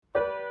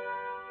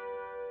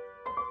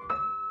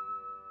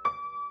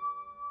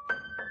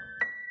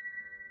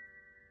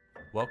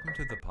Welcome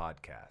to the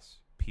podcast,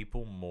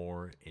 People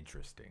More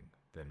Interesting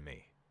Than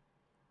Me.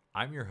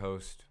 I'm your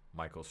host,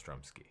 Michael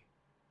Strumsky.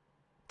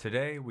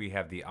 Today, we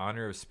have the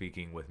honor of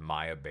speaking with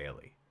Miya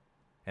Bailey,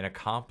 an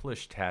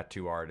accomplished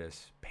tattoo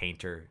artist,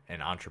 painter,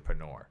 and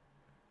entrepreneur.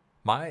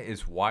 Miya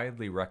is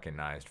widely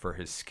recognized for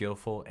his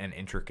skillful and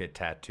intricate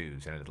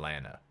tattoos in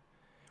Atlanta,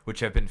 which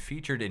have been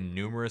featured in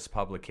numerous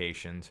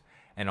publications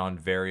and on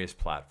various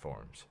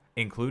platforms,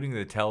 including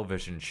the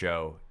television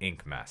show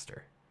Ink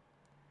Master.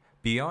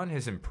 Beyond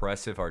his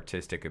impressive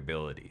artistic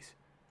abilities,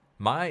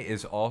 Miya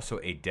is also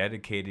a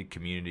dedicated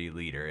community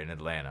leader in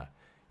Atlanta,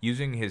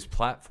 using his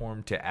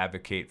platform to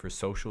advocate for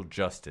social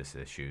justice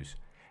issues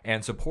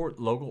and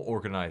support local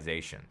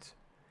organizations.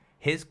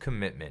 His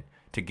commitment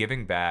to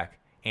giving back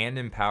and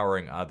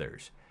empowering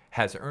others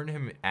has earned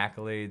him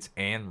accolades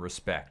and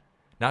respect,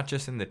 not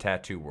just in the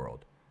tattoo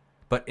world,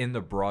 but in the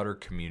broader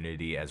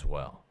community as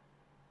well.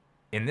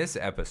 In this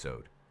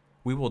episode,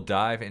 we will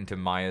dive into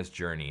Miya's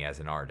journey as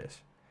an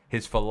artist,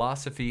 his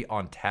philosophy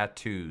on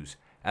tattoos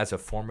as a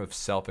form of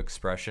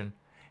self-expression,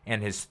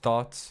 and his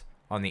thoughts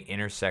on the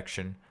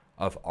intersection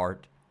of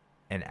art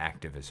and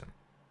activism.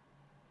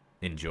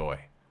 Enjoy.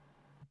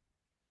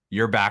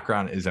 Your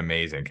background is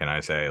amazing, can I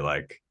say?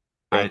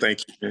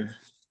 Thank you,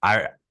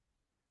 man.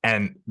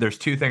 And there's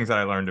two things that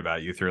I learned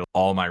about you through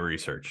all my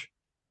research.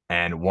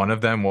 And one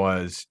of them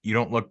was you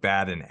don't look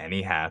bad in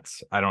any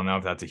hats. I don't know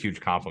if that's a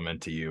huge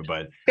compliment to you,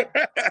 but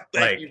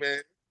Thank you,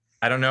 man.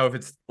 I don't know if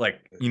it's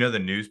the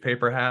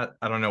newspaper hat.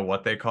 I don't know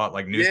what they call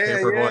it,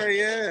 newspaper.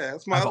 Yeah.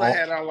 That's my other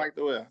hat I like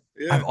to wear.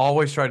 Yeah. I've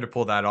always tried to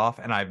pull that off,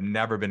 and I've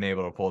never been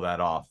able to pull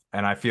that off.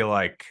 And I feel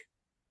like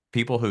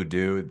people who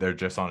do, they're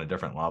just on a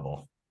different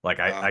level.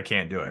 I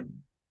can't do it.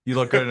 You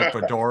look good in a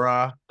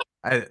fedora.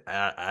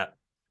 I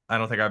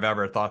don't think I've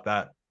ever thought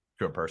that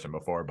to a person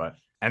before,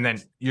 and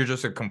then you're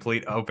just a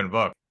complete open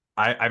book.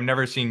 I've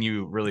never seen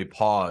you really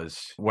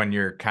pause when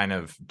you're kind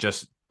of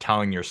just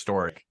telling your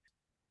story.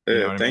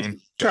 You know what I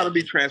mean? Try to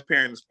be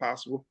transparent as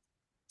possible.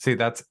 See,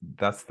 that's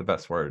the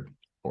best word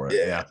for it.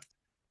 Yeah.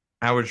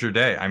 How was your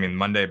day? I mean,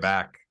 Monday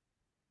back.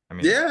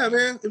 Yeah,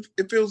 man,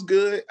 it feels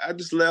good. I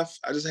just left.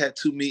 I just had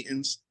 2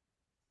 meetings.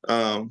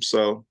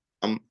 So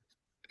I'm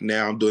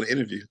doing an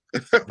interview.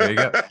 There you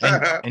go.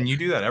 And you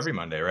do that every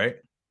Monday, right?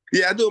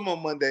 Yeah, I do them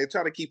on Monday.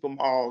 Try to keep them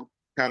all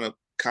kind of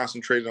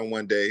concentrated on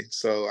one day.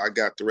 So I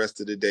got the rest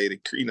of the day to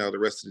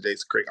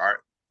create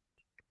art.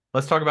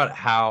 Let's talk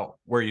about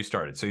where you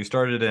started. So you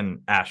started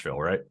in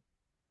Asheville, right?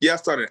 Yeah, I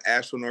started in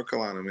Asheville, North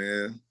Carolina,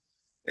 man.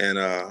 And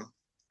I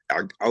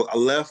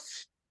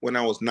left when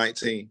I was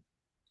 19.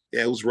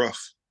 Yeah, it was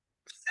rough.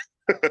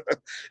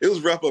 It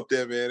was rough up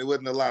there, man. It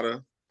wasn't a lot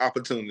of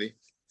opportunity.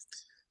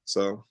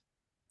 So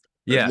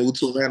I moved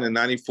to Atlanta in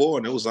 94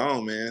 and it was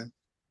on, man.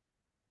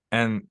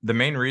 And the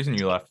main reason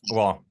you left,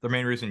 the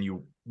main reason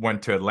you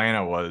went to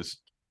Atlanta was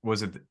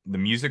it the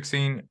music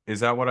scene?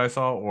 Is that what I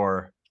saw?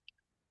 Or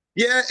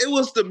yeah, it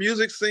was the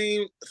music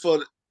scene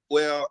I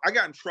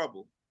got in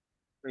trouble.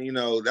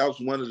 That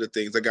was one of the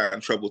things. I got in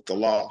trouble with the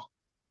law.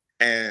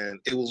 And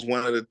it was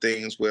one of the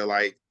things where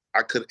I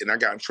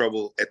got in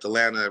trouble at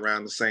Atlanta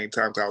around the same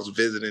time because I was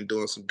visiting,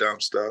 doing some dumb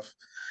stuff.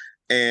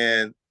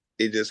 And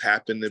it just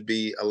happened to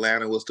be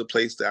Atlanta was the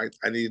place that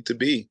I needed to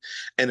be.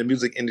 And the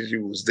music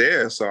industry was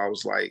there. So I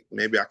was like,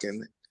 maybe I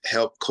can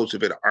help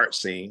cultivate an art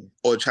scene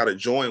or try to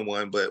join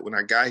one. But when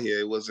I got here,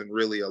 it wasn't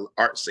really an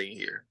art scene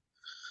here.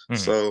 Mm-hmm.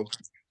 So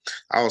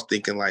I was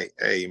thinking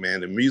hey, man,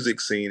 the music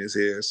scene is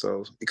here.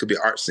 So it could be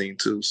an art scene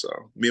too. So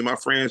me and my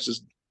friends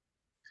just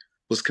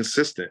was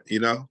consistent,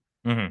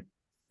 Mm-hmm.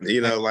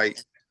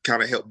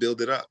 Kind of help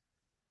build it up.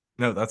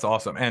 No, that's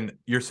awesome. And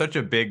you're such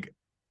a big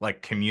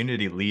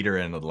community leader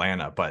in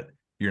Atlanta, but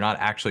you're not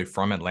actually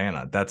from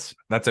Atlanta. That's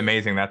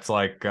amazing. That's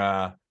like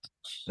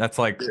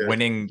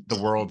winning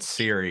the World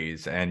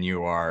Series and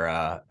you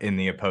are in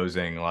the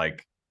opposing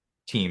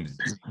team's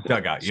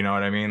dugout. You know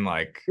what I mean?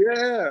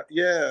 Yeah.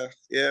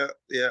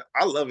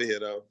 I love it here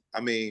though.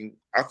 I mean,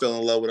 I fell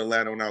in love with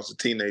Atlanta when I was a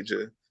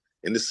teenager,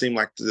 and it seemed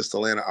like this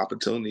Atlanta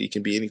opportunity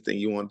can be anything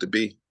you want it to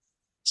be.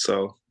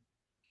 So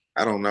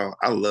I don't know.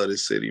 I love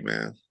this city,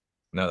 man.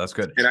 No, that's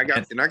good. And I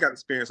got to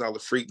experience all the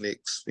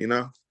Freakniks,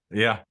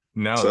 Yeah.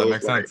 No, so that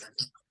makes sense.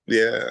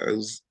 Yeah, it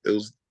was.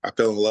 I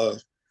fell in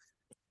love.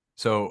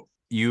 So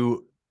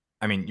you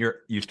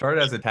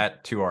started as a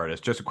tattoo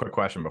artist. Just a quick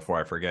question before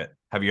I forget.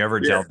 Have you ever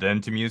delved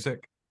into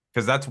music?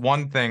 Because that's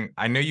one thing.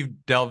 I know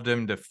you've delved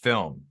into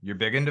film. You're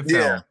big into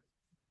film.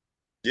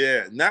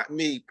 Yeah, not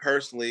me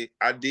personally.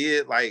 I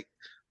did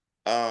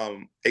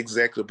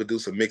executive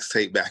produce a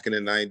mixtape back in the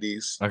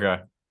 90s.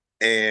 Okay.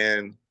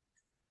 And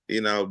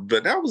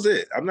but that was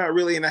it. I'm not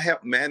really, and I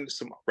helped manage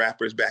some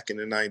rappers back in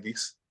the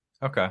 90s.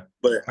 Okay.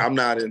 But I'm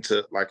not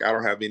into I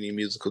don't have any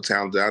musical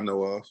talent that I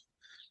know of.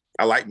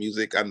 I like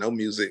music. I know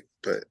music,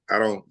 but I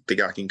don't think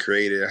I can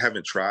create it. I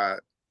haven't tried.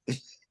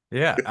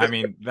 Yeah, I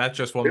mean, that's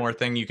just one more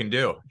thing you can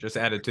do. Just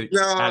add it to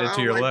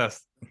your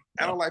list.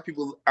 I don't like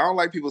people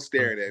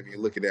staring at me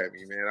and looking at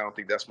me, man. I don't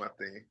think that's my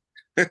thing.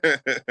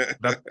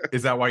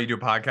 Is that why you do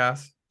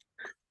podcasts?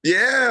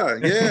 Yeah,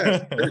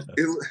 yeah.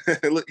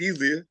 It looked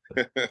easier.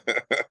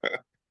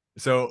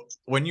 So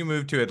when you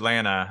moved to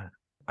Atlanta,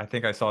 I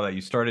think I saw that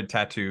you started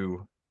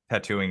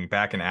tattooing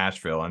back in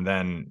Asheville, and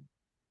then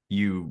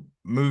you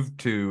moved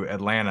to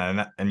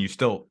Atlanta, and you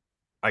still,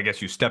 I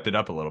guess you stepped it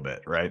up a little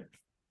bit, right?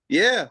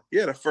 Yeah,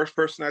 yeah. The first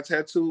person I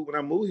tattooed when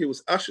I moved here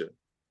was Usher.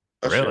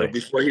 Usher, Really?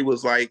 before he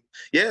was like,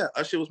 yeah,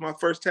 Usher was my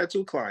first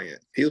tattoo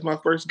client. He was my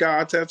first guy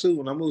I tattooed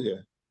when I moved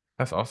here.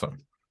 That's awesome.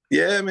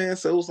 Yeah, man.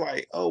 So it was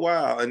like, oh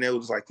wow. And it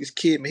was like, this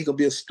kid, man, he gonna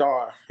be a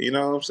star. You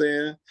know what I'm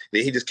saying?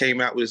 Then he just came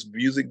out with his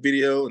music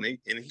video and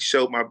he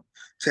showed my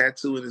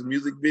tattoo in his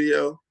music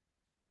video.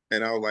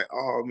 And I was like,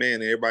 oh man,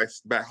 and everybody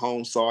back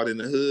home saw it in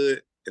the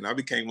hood. And I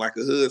became like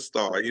a hood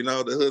star, you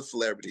know, the hood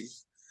celebrity.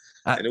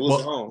 And it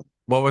was Well, on.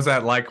 what was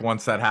that like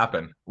once that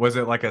happened? Was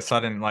it like a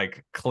sudden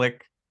like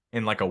click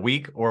in like a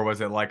week, or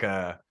was it like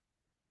a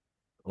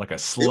It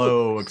was,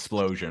 slow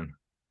explosion?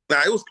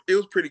 nah, it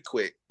was pretty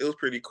quick. It was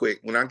pretty quick.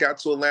 When I got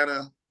to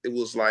Atlanta, it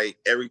was like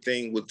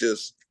everything was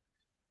just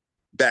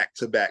back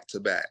to back to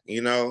back,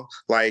 you know.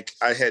 Like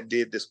I had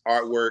did this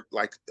artwork,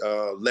 like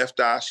Left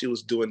Eye, she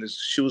was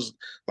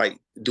like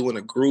doing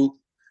a group,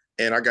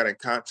 and I got in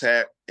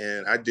contact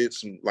and I did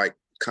some like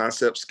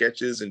concept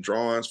sketches and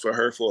drawings for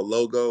her for a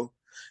logo.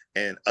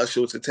 And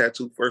Usher was a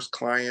tattoo first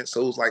client.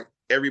 So it was like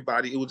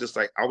everybody, it was just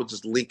like I was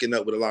just linking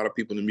up with a lot of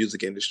people in the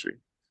music industry.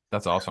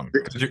 That's awesome.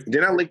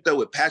 Then I linked up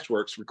with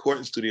Patchworks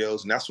recording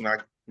studios, and that's when I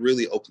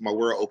really opened my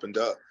world opened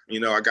up. You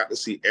know, I got to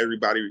see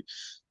everybody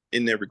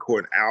in there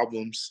recording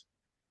albums.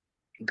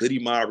 Goody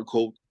Mob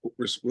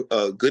was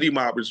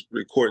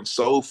recording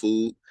Soul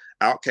Food.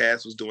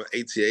 Outkast was doing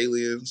AT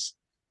Aliens.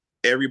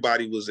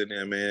 Everybody was in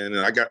there, man, and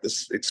I got to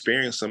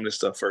experience some of this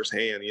stuff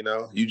firsthand. You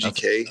know,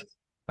 UGK.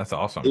 That's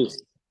awesome.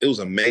 It was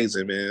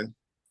amazing, man.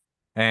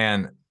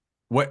 And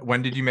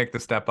when did you make the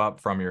step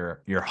up from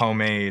your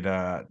homemade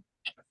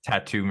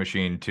tattoo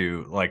machine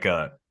to like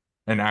an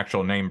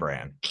actual name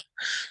brand?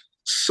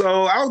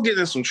 So I was getting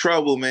in some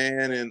trouble,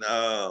 man, and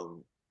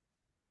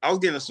I was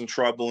getting in some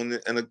trouble,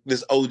 and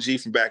this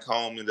OG from back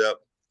home ended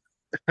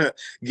up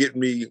getting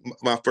me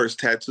my first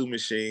tattoo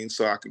machine,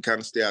 so I could kind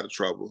of stay out of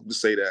trouble. To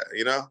say that,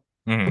 you know.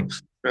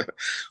 Mm-hmm.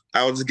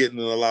 I was getting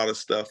in a lot of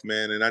stuff,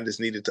 man, and I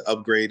just needed to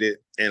upgrade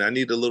it, and I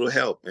needed a little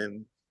help.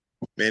 And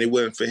man, it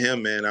wasn't for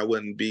him, man. I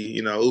wouldn't be,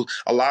 you know,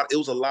 it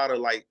was a lot of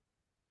like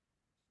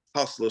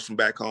hustlers from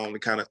back home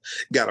that kind of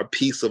got a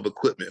piece of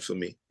equipment for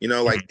me. You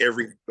know, like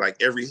every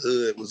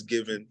hood was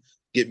give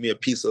me a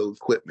piece of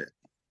equipment.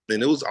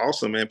 And it was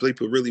awesome, man.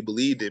 People really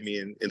believed in me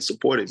and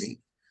supported me.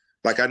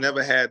 Like I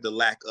never had the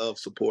lack of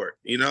support,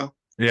 you know?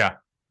 Yeah.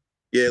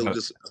 Yeah, it was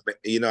just,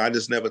 you know, I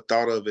just never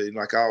thought of it.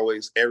 Like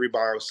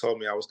everybody always told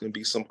me I was going to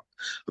be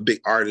a big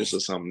artist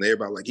or something.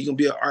 Everybody like, you can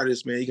be an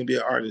artist, man. You can be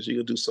an artist. You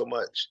can do so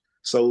much.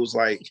 So it was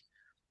like,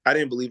 I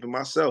didn't believe in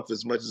myself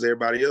as much as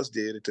everybody else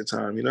did at the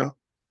time, you know?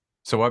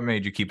 So what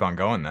made you keep on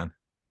going then?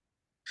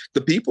 The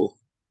people.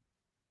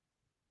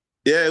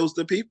 Yeah, it was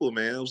the people,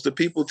 man. It was the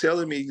people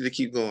telling me to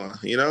keep going,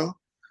 you know?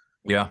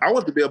 Yeah. I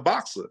wanted to be a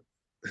boxer.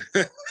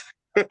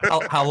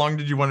 How long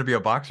did you want to be a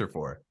boxer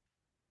for?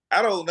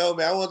 I don't know,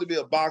 man. I wanted to be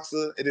a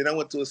boxer, and then I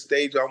went to a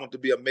stage where I wanted to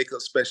be a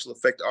makeup special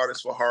effect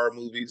artist for horror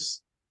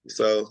movies.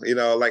 So, you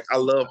know, like I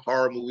love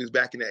horror movies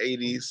back in the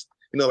 80s,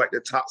 you know, like the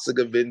Toxic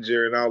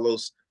Avenger and all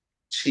those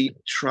cheap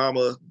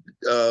trauma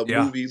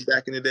movies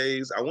back in the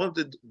days. I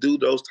wanted to do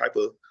those type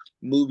of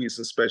movies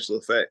and special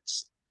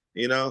effects,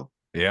 you know?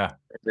 Yeah.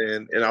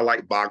 And I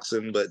like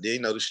boxing, but then, you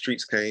know, the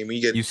streets came and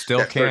you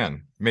still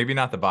can. Maybe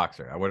not the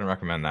boxer. I wouldn't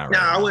recommend that right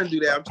now. I wouldn't do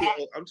that.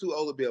 I'm too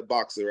old to be a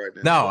boxer right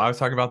now. No, I was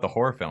talking about the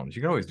horror films.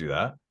 You can always do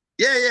that.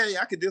 Yeah.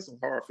 I could do some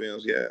horror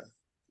films, yeah.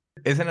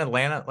 Isn't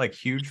Atlanta like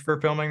huge for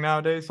filming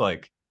nowadays?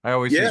 Like I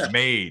always see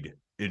made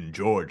in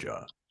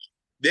Georgia.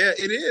 Yeah,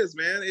 it is,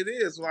 man. It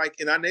is. Like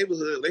in our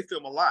neighborhood, they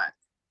film a lot.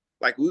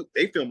 Like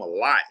they film a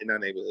lot in our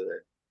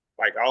neighborhood.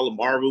 Like all the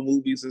Marvel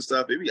movies and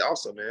stuff. It'd be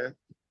awesome, man.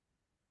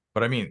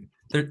 But I mean,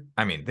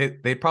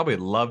 they'd probably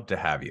love to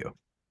have you.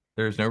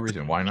 There's no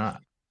reason why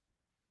not.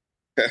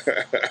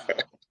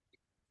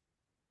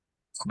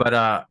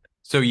 But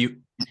so you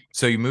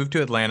moved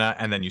to Atlanta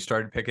and then you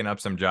started picking up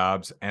some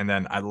jobs, and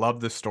then I love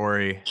the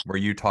story where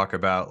you talk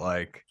about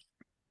like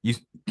you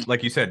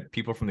said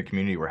people from the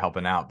community were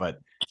helping out, but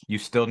you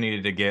still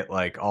needed to get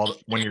like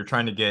when you're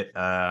trying to get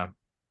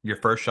your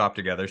first shop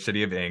together,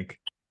 City of Ink,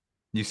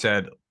 you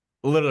said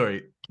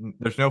literally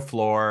there's no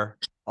floor,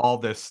 all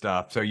this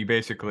stuff. So you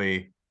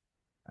basically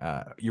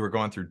you were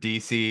going through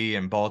DC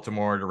and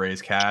Baltimore to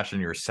raise cash,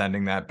 and you were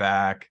sending that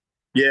back.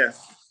 Yeah,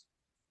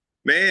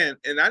 man.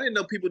 And I didn't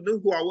know people knew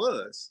who I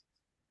was.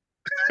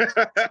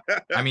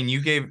 I mean,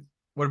 you gave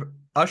what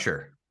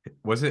Usher,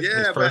 was it his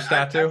Yeah, first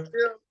tattoo?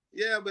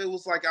 But it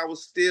was like I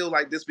was still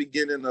like this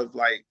beginning of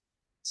like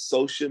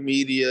social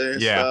media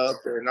and stuff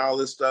and all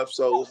this stuff.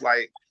 So it was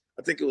like,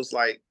 I think it was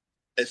like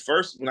at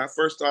first when I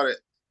first started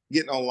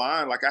getting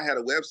online, like I had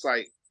a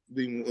website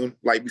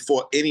like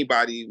before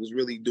anybody was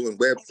really doing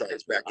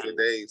websites back in the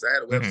days. I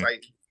had a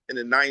website in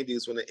the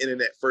 90s when the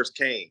internet first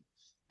came.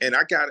 And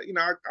I got,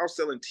 I was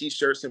selling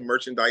T-shirts and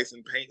merchandise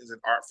and paintings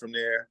and art from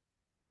there.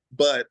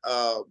 But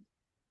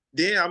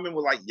then I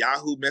remember like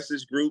Yahoo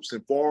message groups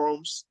and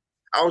forums.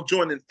 I was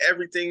joining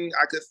everything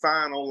I could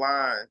find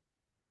online.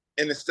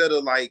 And instead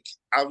of like,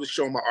 I was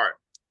showing my art,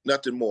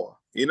 nothing more,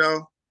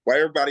 while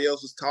everybody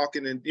else was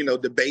talking and,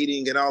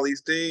 debating and all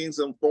these things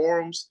on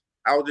forums,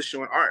 I was just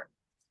showing art.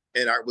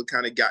 And art would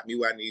kind of got me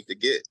where I needed to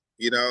get,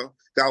 I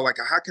was like,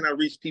 how can I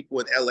reach people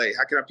in LA?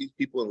 How can I reach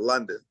people in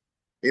London?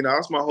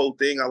 That's my whole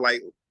thing.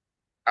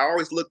 I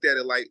always looked at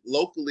it like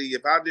locally,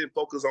 if I didn't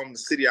focus on the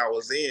city I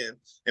was in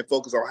and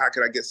focus on how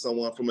could I get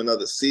someone from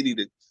another city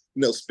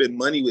to, spend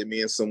money with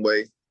me in some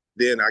way,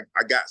 then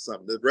I got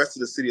something. The rest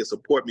of the city will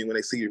support me when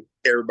they see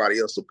everybody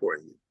else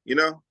supporting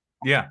you,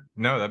 Yeah,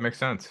 no, that makes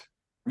sense.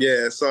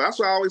 Yeah, so that's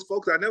why I always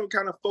focus. I never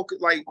kind of focus,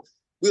 like,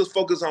 we was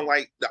focused on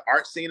like the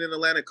art scene in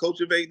Atlanta,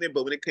 cultivating it,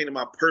 but when it came to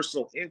my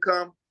personal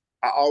income,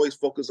 I always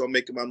focus on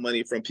making my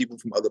money from people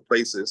from other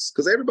places.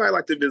 Because everybody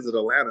like to visit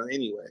Atlanta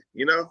anyway,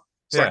 It's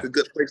like a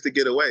good place to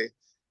get away.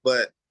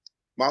 But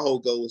my whole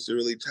goal was to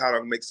really try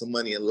to make some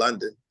money in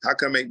London. How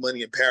can I make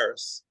money in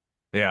Paris?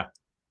 Yeah.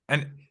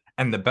 And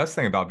the best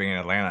thing about being in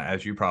Atlanta,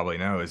 as you probably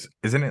know,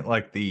 isn't it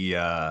like the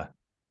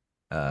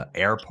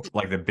airport,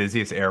 like the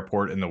busiest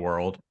airport in the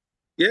world?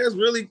 Yeah,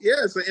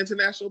 it's an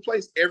international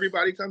place.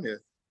 Everybody come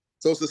here.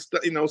 So it's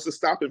a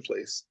stopping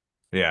place.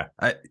 Yeah.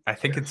 I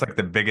think it's like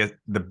the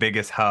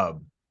biggest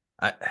hub.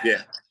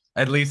 Yeah.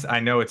 At least I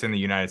know it's in the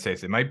United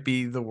States. It might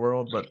be the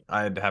world, but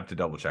I'd have to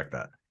double check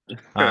that.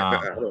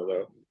 I don't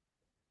know.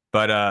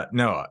 But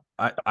no,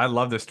 I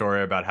love the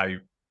story about how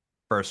you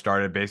first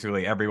started.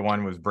 Basically,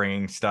 everyone was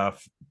bringing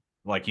stuff.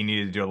 Like you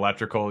needed to do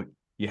electrical.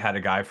 You had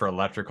a guy for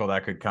electrical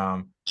that could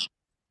come.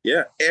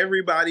 Yeah,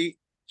 everybody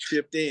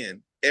chipped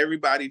in.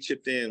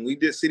 We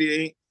did City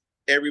Inc.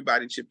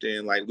 Everybody chipped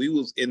in. Like we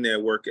was in there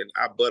working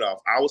our butt off.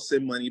 I would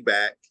send money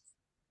back.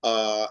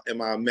 And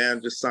my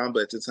manager Samba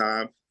at the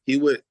time, he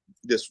would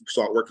just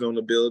start working on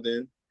the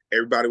building.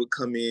 Everybody would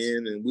come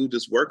in and we would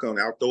just work on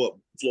it. I'll throw up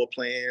floor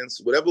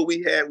plans. Whatever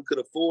we had, we could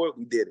afford,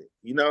 we did it,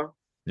 Yeah.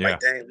 Like,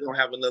 dang, we don't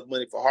have enough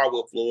money for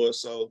hardwood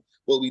floors. So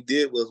what we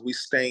did was we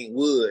stained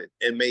wood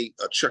and made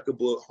a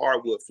checkerboard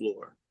hardwood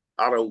floor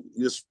out of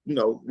just,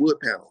 wood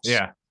panels.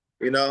 Yeah.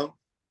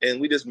 And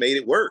we just made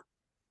it work.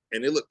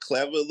 And it looked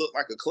clever. It looked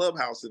like a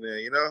clubhouse in there,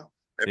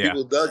 and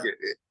people dug it.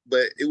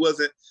 But it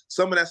wasn't,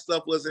 some of that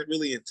stuff wasn't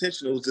really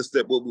intentional. It was just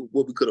that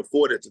what we could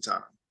afford at the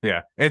time.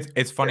 Yeah.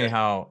 It's funny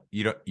how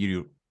you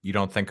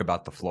don't think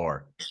about the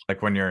floor.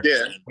 Like when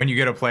you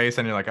get a place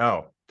and you're like,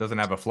 oh, doesn't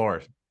have a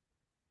floor.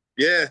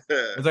 Yeah.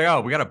 It's like,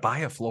 oh, we got to buy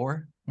a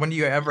floor. When do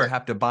you ever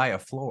have to buy a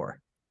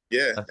floor?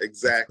 Yeah,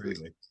 exactly.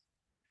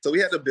 So we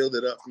had to build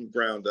it up from the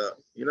ground up,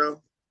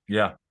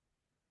 Yeah.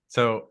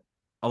 So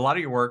a lot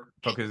of your work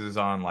focuses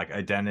on like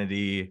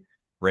identity,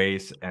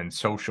 race, and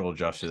social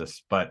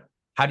justice. But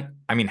how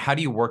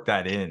do you work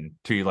that in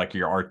to like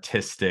your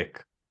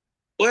artistic?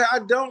 Well, I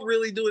don't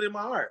really do it in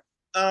my art.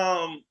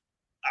 My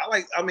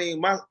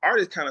art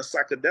is kind of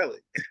psychedelic.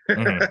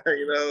 Mm-hmm.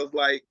 It's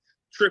like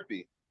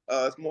trippy.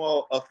 It's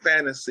more a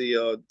fantasy,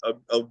 a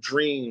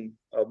dream,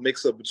 a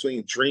mix up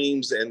between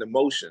dreams and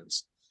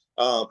emotions.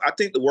 I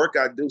think the work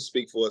I do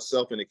speak for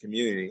itself in the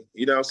community,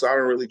 so I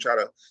don't really try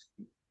to,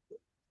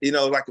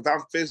 like if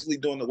I'm physically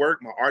doing the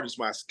work, my art is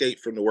my escape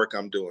from the work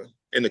I'm doing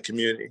in the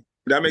community.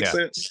 Does that make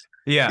sense?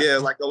 Yeah. Yeah,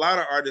 like a lot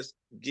of artists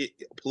get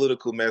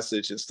political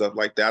message and stuff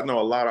like that. I know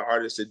a lot of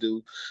artists that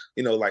do,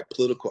 like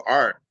political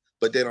art,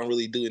 but they don't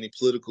really do any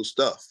political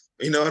stuff.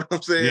 You know what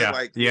I'm saying? Yeah.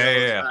 Like,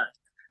 Yeah.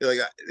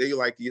 The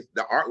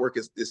artwork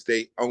is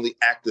they only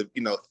active,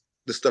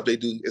 the stuff they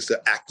do is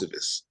the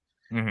activists.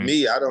 Mm-hmm.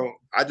 Me, I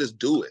just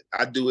do it.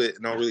 I do it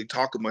and don't really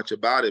talk much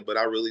about it, but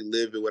I really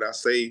live it. What I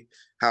say,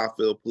 how I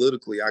feel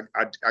politically, I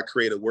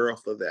create a world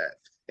for that.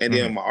 And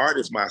then my art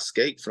is my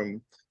escape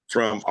from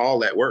all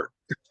that work.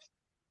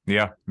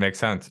 Yeah, makes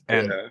sense.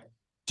 And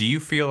do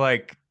you feel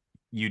like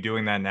you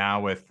doing that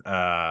now with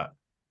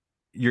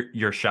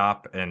your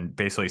shop and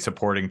basically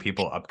supporting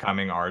people,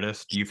 upcoming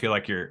artists? Do you feel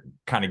like you're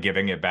kind of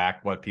giving it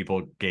back what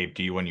people gave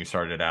to you when you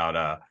started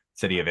out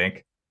City of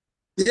Ink?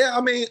 Yeah,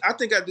 I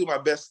think I do my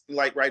best.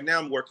 Like right now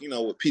I'm working,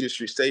 with Peter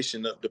Street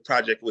Station, the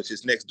project, which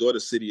is next door to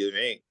City of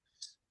Ink.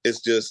 It's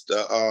just,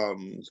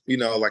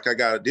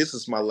 this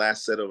is my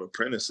last set of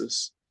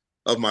apprentices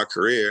of my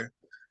career.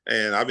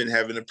 And I've been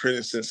having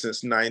apprentices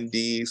since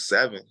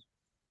 97.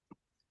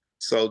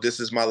 So this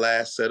is my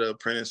last set of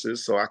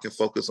apprentices so I can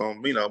focus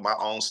on, my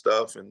own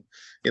stuff and,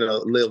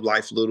 live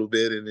life a little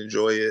bit and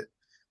enjoy it.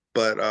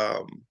 But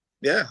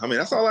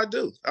that's all I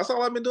do. That's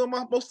all I've been doing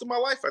most of my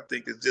life, I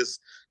think, is just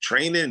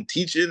training,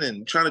 teaching,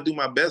 and trying to do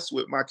my best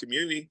with my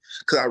community.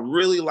 Because I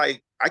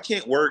really I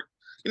can't work.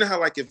 You know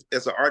how if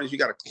as an artist, you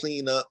got to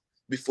clean up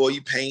before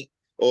you paint,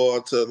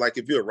 or to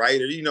if you're a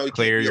writer, you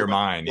clear your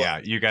mind.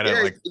 Yeah, you got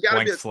to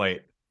blank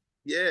slate.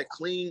 Yeah,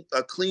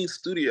 a clean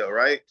studio,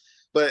 right?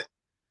 But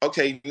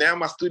okay, now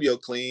my studio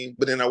clean,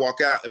 but then I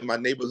walk out and my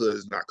neighborhood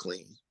is not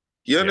clean.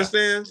 You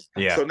understand?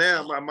 Yeah. So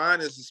now my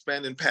mind is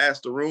expanding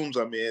past the rooms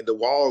I'm in, the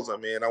walls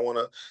I'm in. I want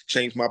to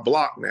change my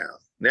block now.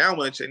 Now I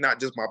want to change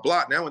not just my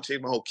block. Now I want to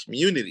change my whole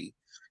community.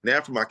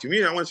 Now for my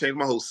community, I want to change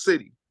my whole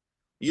city.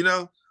 You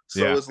know,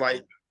 so Yeah. it's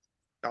like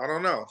I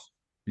don't know.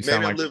 You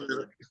sound Maybe I'm like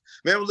living,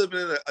 maybe I'm living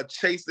in a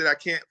chase that I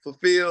can't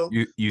fulfill.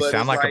 you But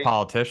sound it's like a like,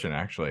 politician,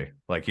 actually.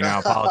 Like, you know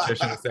how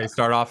politicians, they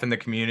start off in the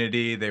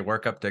community, they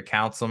work up to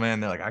councilman,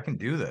 they're like, I can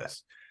do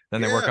this. Then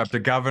they work yeah. up to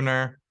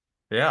governor.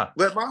 Yeah.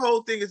 But my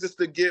whole thing is just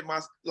to get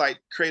my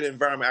create an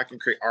environment I can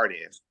create art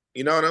in.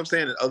 You know what I'm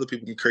saying? And other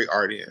people can create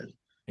art in.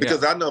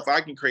 Because Yeah. I know if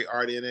I can create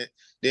art in it,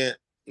 then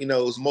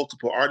there's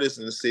multiple artists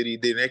in the city,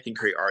 then they can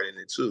create art in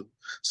it too.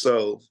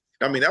 So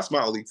I mean, that's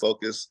my only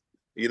focus.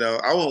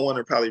 I wouldn't want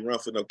to probably run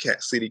for no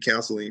city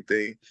council or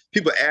anything.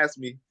 People ask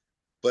me,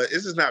 but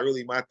this is not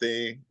really my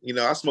thing.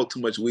 I smoke too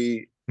much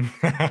weed,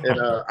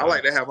 and I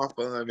like to have my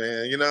fun,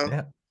 man.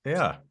 Yeah.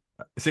 Yeah.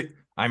 See,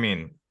 I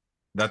mean,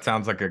 that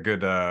sounds like a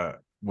good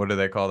what do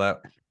they call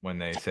that when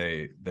they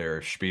say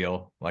their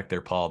spiel, like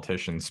their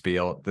politician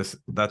spiel?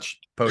 That's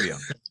podium.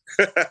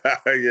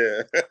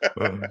 Yeah.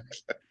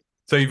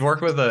 So you've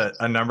worked with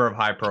a number of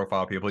high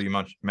profile people.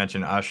 You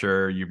mentioned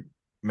Usher. You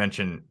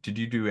mentioned, did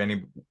you do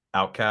any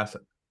Outcast?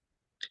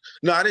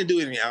 No, I didn't do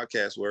any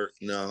Outcast work.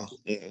 No.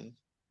 Mm-mm.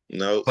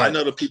 No. I But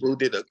know the people who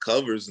did the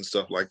covers and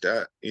stuff like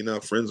that,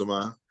 friends of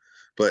mine.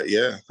 But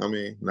yeah, I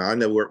mean, no, I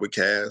never worked with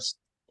Cass.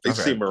 They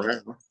see okay. him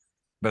around.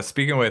 But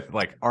speaking with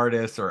like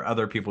artists or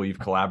other people you've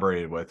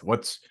collaborated with,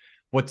 what's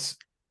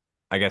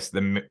I guess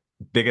the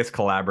biggest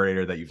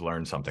collaborator that you've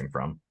learned something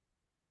from?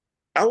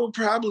 I would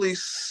probably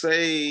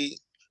say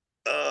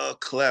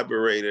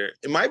collaborator.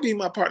 It might be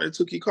my partner,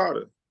 Tukey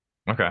Carter.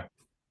 Okay.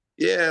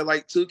 Yeah,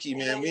 like Tukey,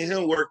 man. Me and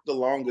him worked the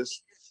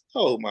longest.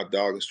 Oh, my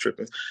dog is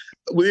tripping.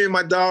 Me and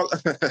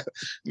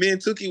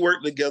Tukey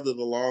worked together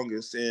the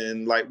longest,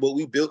 and like what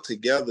we built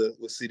together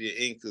with City of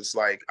Ink is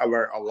like I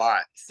learned a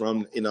lot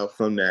from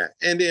that.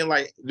 And then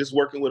like just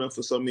working with him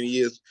for so many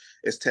years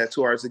as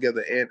tattoo artists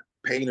together and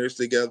painters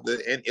together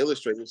and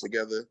illustrators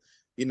together.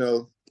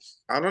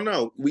 I don't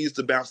know. We used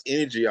to bounce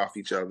energy off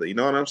each other. You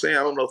know what I'm saying?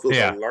 I don't know if it was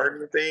a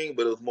learning thing,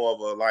 but it was more of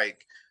a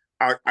like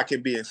I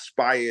can be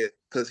inspired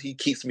because he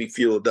keeps me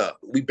fueled up.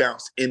 We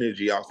bounce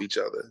energy off each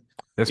other.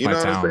 This You might know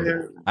what I'm sound,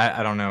 saying?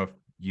 I don't know if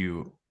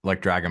you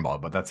like Dragon Ball,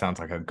 but that sounds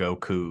like a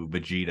Goku,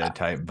 Vegeta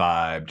type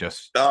vibe.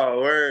 Just Oh,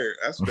 word.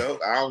 That's dope.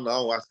 I don't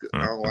know.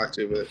 I don't watch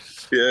it, but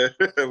yeah.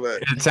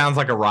 But it sounds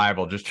like a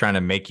rival just trying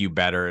to make you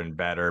better and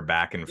better,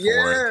 back and forth,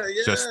 yeah,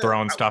 just yeah.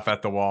 throwing stuff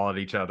at the wall at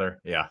each other.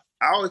 Yeah.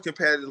 I always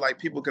compare it, like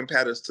people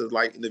compare us to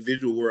like in the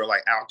visual world,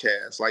 like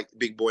Outkast, like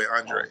Big Boy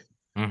Andre.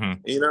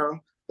 Mm-hmm.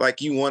 Like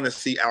you want to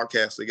see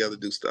Outkast together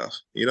do stuff.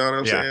 You know what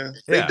I'm Yeah. saying?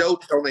 They Yeah.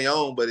 dope on their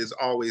own, but it's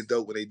always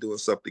dope when they doing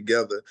stuff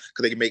together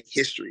because they can make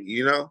history.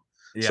 Yeah.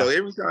 So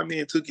every time me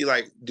and Tukey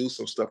like do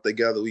some stuff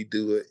together, we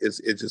do it.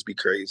 It just be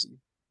crazy.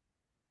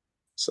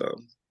 So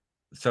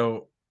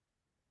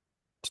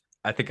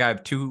I think I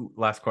have two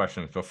last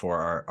questions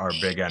before our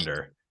big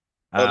ender.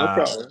 Oh, no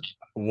problem.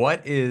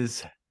 What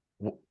is,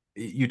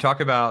 you talk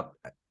about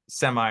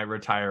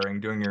semi-retiring,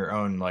 doing your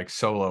own like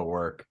solo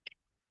work.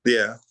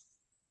 Yeah.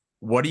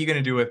 What are you going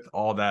to do with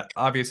all that?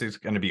 Obviously, it's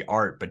going to be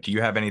art, but do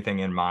you have anything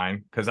in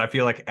mind? Because I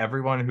feel like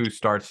everyone who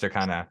starts to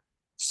kind of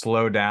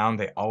slow down,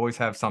 they always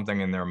have something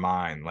in their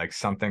mind, like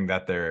something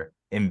that they're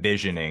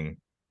envisioning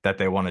that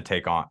they want to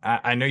take on.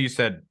 I know you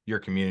said your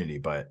community,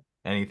 but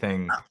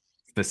anything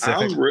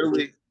specific?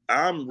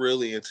 I'm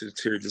really into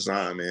interior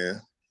design,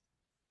 man.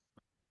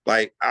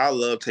 Like I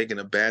love taking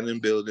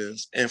abandoned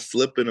buildings and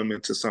flipping them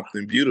into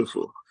something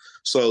beautiful.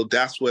 So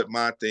that's what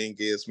my thing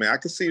is, man. I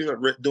can see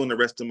doing the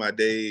rest of my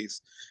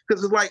days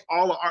because it's like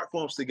all the art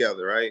forms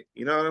together, right?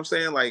 You know what I'm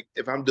saying? Like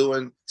if I'm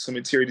doing some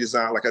interior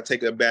design, like I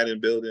take an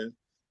abandoned building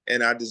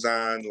and I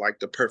design like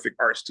the perfect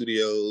art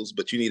studios,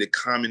 but you need a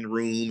common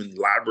room and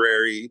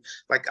library.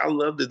 Like I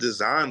love to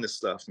design this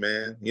stuff,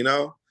 man. Did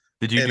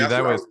you And do that's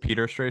that what with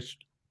Peter Street?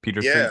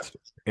 Peter yeah,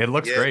 Street? It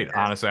looks yeah, great,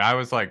 honestly. I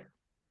was like,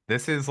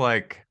 this is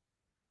like,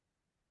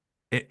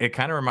 it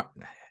kind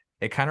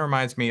of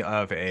reminds me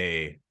of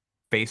a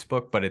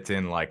Facebook, but it's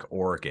in like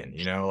Oregon,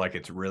 like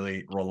it's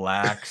really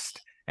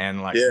relaxed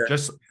and like yeah,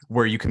 just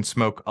where you can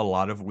smoke a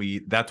lot of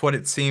weed. That's what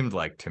it seemed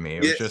like to me.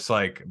 It yeah, was just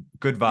like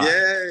good vibes.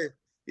 yeah,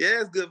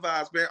 yeah. It's good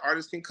vibes, man.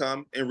 Artists can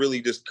come and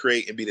really just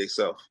create and be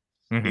themselves.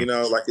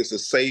 Mm-hmm. Like it's a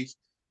safe,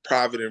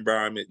 private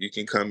environment you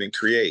can come and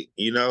create.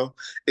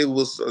 It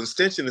was an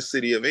extension of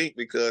City of Ink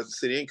because the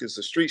City of Ink is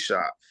a street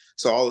shop.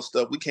 So all the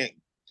stuff we can't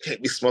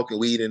be smoking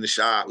weed in the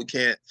shop. We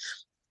can't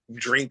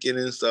drink it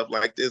and stuff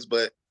like this.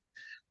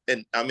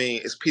 And I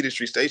mean, it's Peter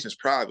Street Station's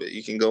private.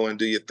 You can go and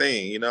do your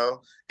thing,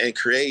 and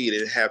create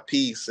and have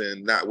peace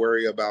and not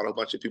worry about a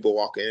bunch of people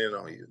walking in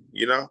on you,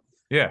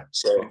 Yeah.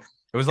 So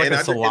it was like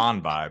a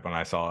salon vibe when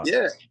I saw it.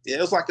 Yeah.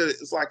 Yeah. It's like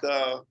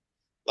the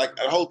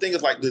whole thing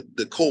is like the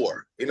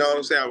decor. You know what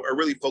I'm saying? I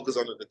really focus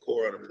on the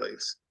decor of the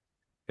place.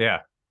 Yeah.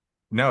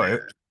 No,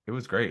 it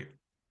was great.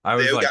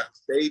 We got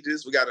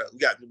stages. We got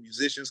the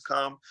musicians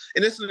come,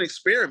 and it's an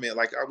experiment.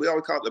 Like we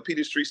always call it the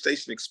Peter Street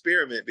Station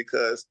experiment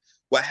because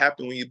what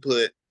happened when you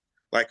put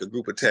like a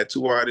group of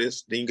tattoo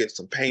artists, then you get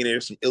some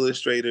painters, some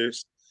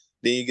illustrators,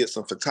 Then you get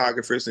some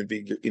photographers and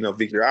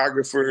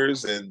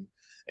videographers, and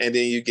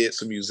then you get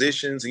some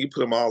musicians, and you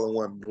put them all in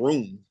one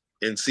room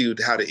and see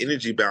how the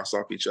energy bounce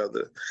off each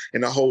other.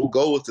 And the whole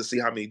goal is to see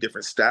how many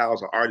different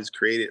styles of artists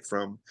created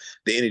from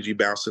the energy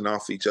bouncing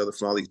off each other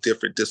from all these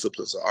different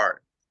disciplines of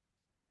art.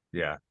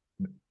 Yeah.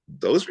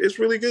 So it's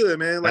really good,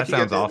 man. Like That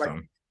sounds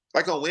awesome.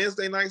 Like on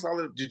Wednesday nights, all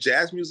of the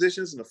jazz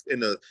musicians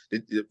and the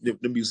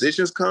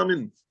musicians come,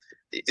 and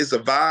it's a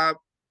vibe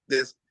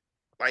that's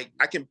like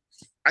I can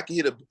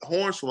hear the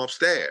horns from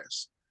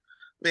upstairs.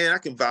 Man, I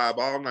can vibe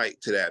all night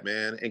to that,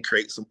 man, and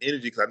create some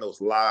energy because I know it's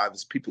live.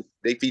 It's people,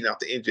 they feeding out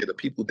the energy of the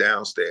people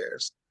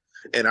downstairs.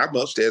 And I'm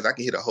upstairs, I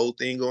can hear the whole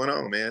thing going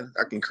on, man.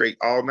 I can create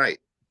all night.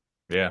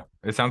 Yeah.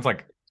 It sounds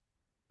like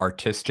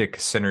artistic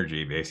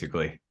synergy,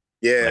 basically.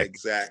 Yeah, like,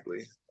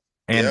 exactly.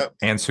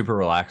 And super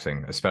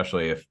relaxing,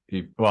 especially if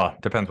you, well,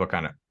 depends what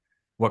kind of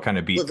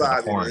beat for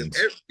the horns.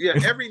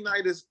 Every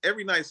night is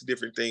a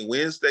different thing.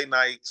 Wednesday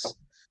nights,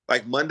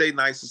 like Monday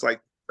nights is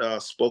like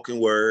spoken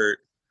word.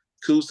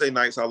 Tuesday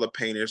nights, all the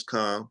painters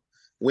come.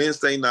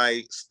 Wednesday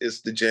nights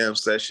is the jam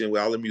session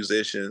with all the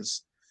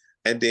musicians.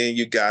 And then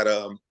you got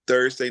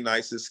Thursday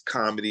nights is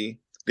comedy.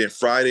 Then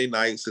Friday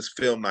nights is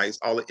film nights.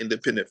 All the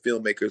independent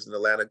filmmakers in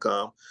Atlanta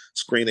come,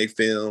 screen their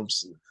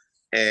films.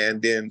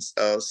 And then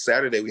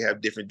Saturday, we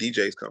have different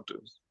DJs come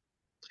through.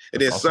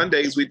 And then awesome.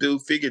 Sundays, we do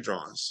figure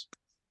drawings.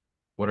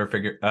 What are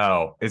figure?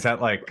 Oh, is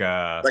that like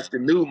the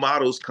new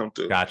models come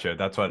through? Gotcha.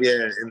 That's what.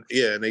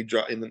 And they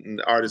draw, and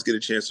the artists get a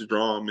chance to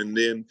draw them, and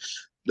then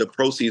the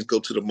proceeds go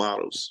to the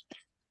models.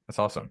 That's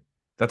awesome.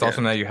 That's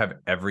awesome that you have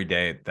every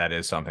day. That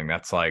is something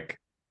that's like,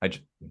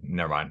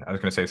 never mind. I was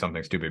going to say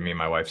something stupid. Me and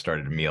my wife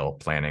started meal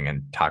planning,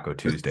 and Taco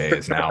Tuesday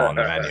is now on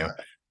the menu.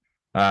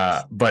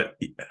 But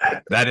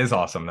that is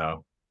awesome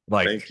though.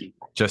 Like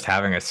just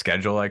having a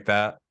schedule like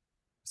that.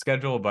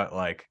 But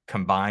like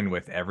combined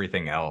with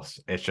everything else,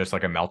 it's just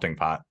like a melting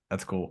pot.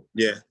 That's cool.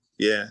 Yeah.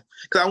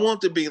 Because I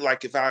want to be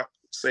like, because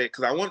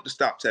I wanted to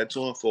stop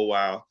tattooing for a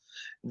while,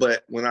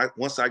 but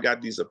once I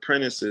got these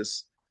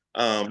apprentices,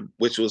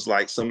 which was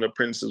like some of the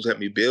apprentices who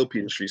helped me build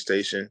Peter Street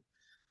Station,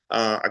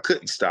 I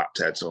couldn't stop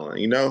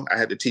tattooing. I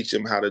had to teach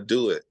them how to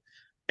do it.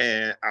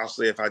 And I'll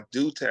say, if I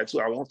do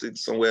tattoo, I want it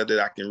somewhere that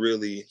I can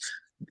really.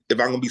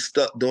 If I'm gonna be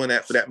stuck doing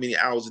that for that many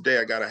hours a day,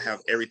 I gotta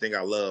have everything I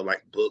love,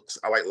 like books.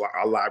 I like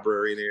a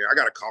library in there. I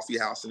got a coffee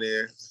house in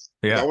there.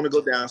 Yeah. If I want to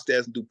go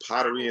downstairs and do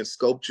pottery and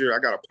sculpture, I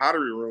got a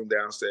pottery room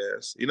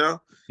downstairs.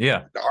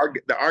 Yeah.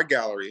 The art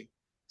gallery.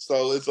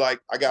 So it's like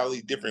I got all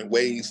these different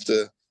ways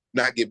to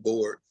not get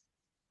bored.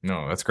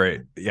 No, that's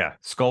great. Yeah,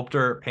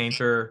 sculptor,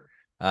 painter,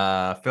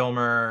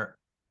 filmer.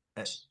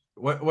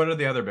 What are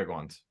the other big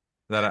ones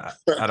that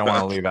I don't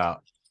want to leave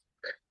out?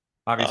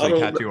 Obviously,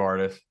 tattoo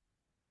artist.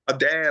 I'm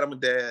a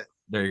dad.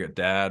 There you go,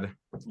 dad.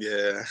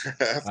 Yeah, I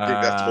think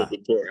that's what's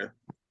important.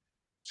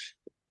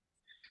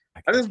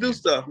 I just do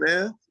stuff,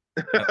 man.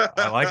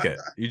 I like it.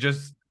 You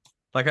just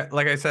like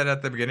I said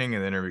at the beginning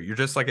of the interview, you're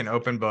just like an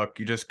open book.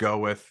 You just go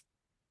with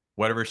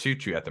whatever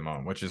suits you at the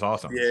moment, which is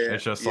awesome. Yeah,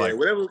 it's just like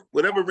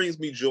whatever brings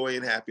me joy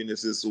and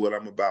happiness is what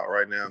I'm about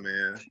right now,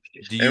 man.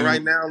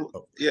 Right now,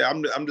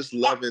 I'm just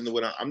loving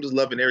I'm just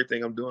loving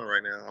everything I'm doing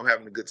right now. I'm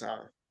having a good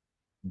time.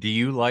 Do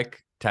you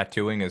like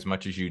tattooing as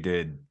much as you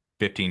did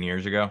 15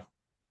 years ago?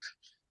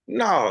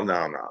 No,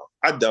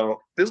 I don't.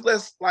 There's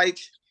less, like,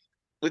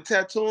 with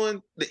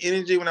tattooing, the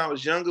energy when I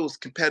was younger was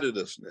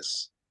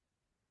competitiveness.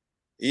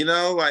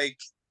 Like,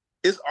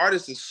 this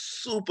artist is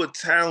super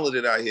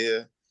talented out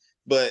here,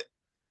 but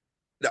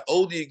the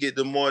older you get,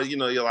 the more,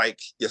 you're like,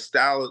 your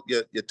style,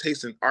 your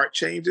taste in art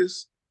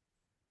changes.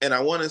 And I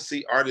want to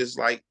see artists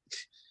like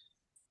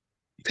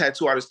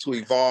tattoo artists to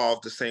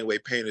evolve the same way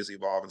painters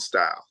evolve in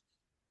style.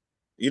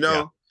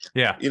 Yeah.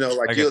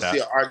 Like you'll see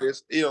an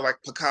artist, like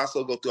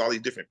Picasso go through all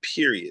these different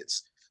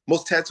periods.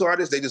 Most tattoo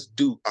artists, they just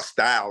do a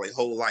style their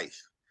whole life.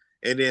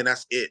 And then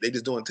that's it. They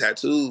just doing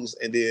tattoos.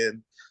 And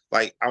then,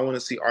 like, I want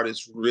to see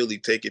artists really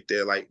take it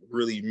there, like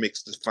really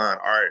mix the fine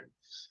art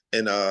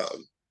and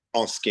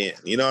on skin.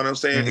 You know what I'm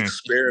saying? Mm-hmm.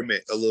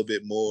 Experiment a little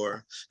bit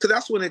more. Because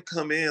that's when it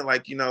come in,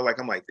 like, like,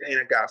 I'm like, dang,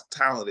 that guy's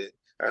talented.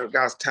 That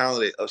guy's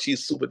talented. Oh,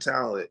 she's super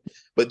talented.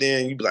 But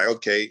then you be like,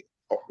 okay,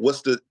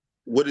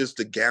 what is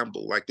the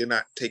gamble? Like, they're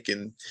not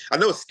taking, I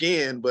know it's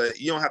skin, but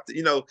you don't have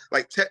to,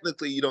 like,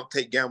 technically you don't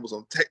take gambles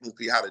on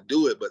technically how to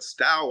do it, but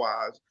style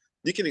wise,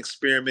 you can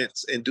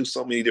experiment and do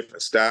so many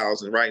different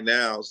styles. And right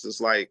now it's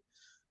just like,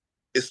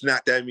 it's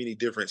not that many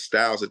different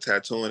styles of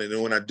tattooing. And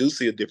then when I do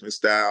see a different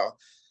style,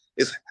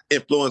 it's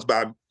influenced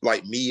by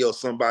like me or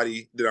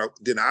somebody that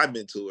I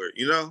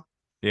mentored,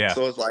 Yeah.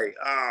 So it's like,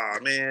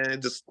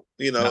 man, just,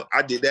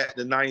 I did that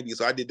in the 90s.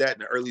 So I did that in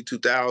the early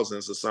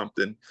 2000s or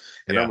something.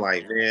 And I'm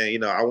like,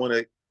 man, I want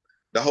to,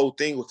 the whole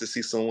thing was to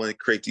see someone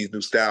create these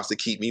new styles to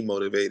keep me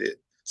motivated.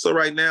 So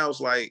right now it's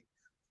like,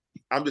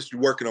 I'm just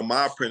working on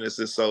my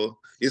apprentices. So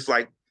it's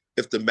like,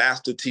 if the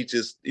master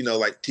teaches,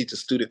 teach a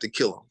student to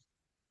kill him.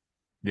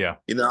 Yeah.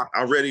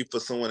 I'm ready for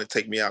someone to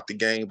take me out the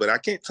game, but I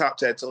can't top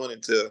tattooing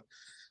until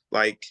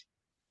I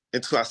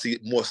see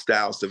more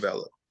styles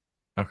develop.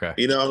 Okay.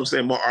 You know what I'm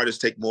saying? More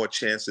artists take more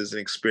chances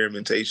and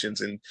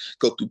experimentations and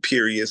go through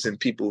periods, and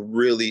people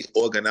really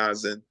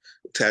organizing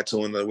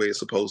tattooing the way it's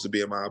supposed to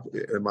be in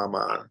my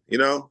mind. You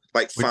know,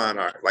 like Would fine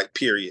art, like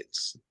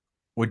periods.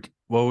 what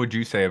would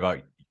you say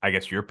about, I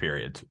guess, your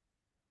periods?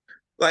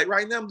 Like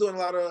right now, I'm doing a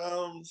lot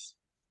of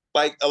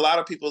like a lot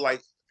of people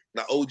like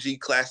the OG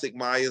classic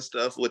Maya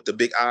stuff with the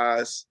big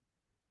eyes.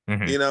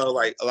 Hmm. You know,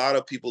 like a lot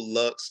of people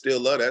still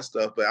love that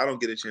stuff, but I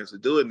don't get a chance to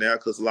do it now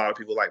because a lot of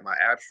people like my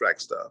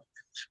abstract stuff.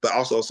 But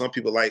also some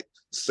people like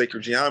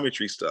sacred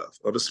geometry stuff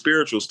or the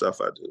spiritual stuff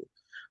I do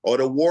or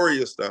the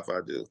warrior stuff I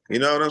do. You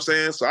know what I'm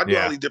saying? So I do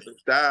all Yeah. these different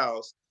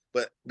styles,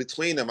 but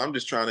between them, I'm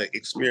just trying to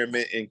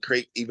experiment and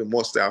create even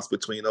more styles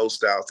between those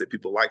styles that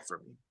people like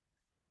from me.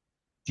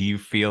 Do you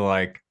feel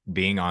like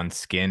being on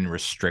skin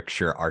restricts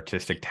your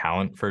artistic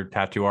talent for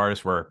tattoo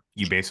artists, where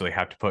you basically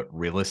have to put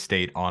real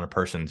estate on a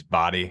person's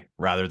body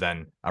rather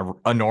than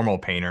a normal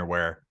painter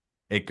where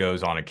it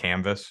goes on a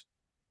canvas?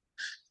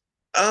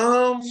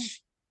 Um,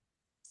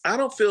 I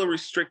don't feel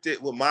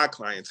restricted with my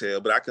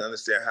clientele, but I can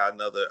understand how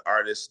another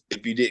artist,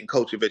 if you didn't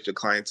cultivate your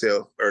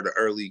clientele or the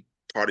early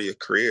part of your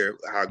career,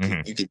 how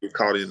Hmm. you could get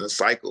caught in a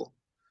cycle.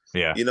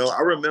 Yeah. You know,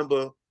 I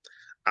remember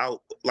I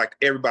like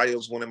everybody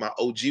else wanted my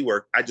OG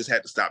work. I just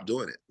had to stop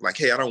doing it. Like,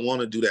 hey, I don't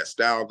want to do that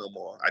style no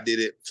more. I did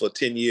it for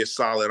 10 years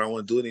solid. I don't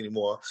want to do it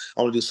anymore.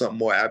 I want to do something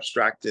more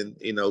abstract and,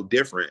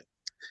 different.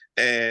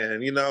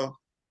 And,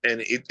 and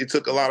it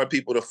took a lot of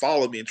people to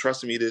follow me and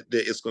trust me that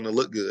it's going to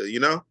look good,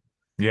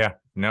 Yeah.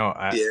 No,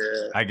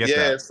 Yeah. I get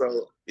Yeah.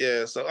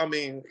 that. So, I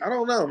mean, I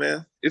don't know,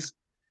 man. It's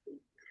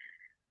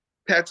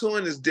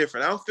tattooing is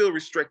different. I don't feel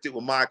restricted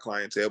with my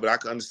clientele, but I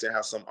can understand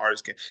how some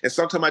artists can. And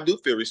sometimes I do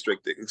feel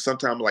restricted.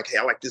 Sometimes I'm like, hey,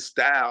 I like this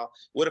style.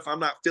 What if I'm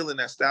not feeling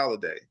that style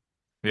today?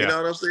 You Yeah. know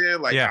what I'm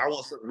saying? Like Yeah. I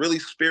want something really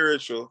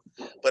spiritual,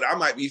 but I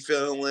might be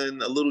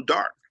feeling a little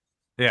dark,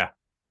 Yeah.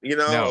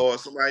 No. or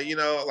somebody,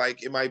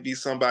 like it might be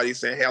somebody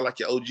saying, hey, I like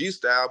your OG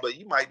style, but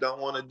you might don't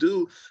want to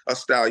do a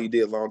style you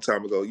did a long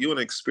time ago. You want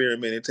to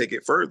experiment and take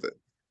it further,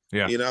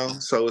 Yeah.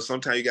 So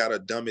sometimes you got to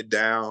dumb it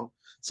down.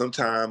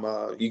 Sometimes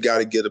you got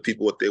to give the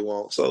people what they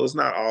want. So it's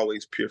not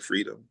always pure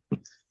freedom,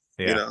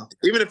 Yeah.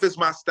 Even if it's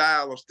my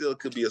style, I'm still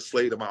could be a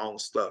slave to my own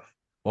stuff.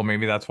 Well,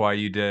 maybe that's why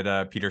you did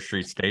Peter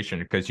Street Station,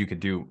 because you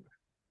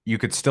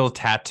could still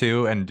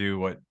tattoo and do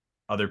what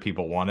other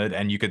people wanted,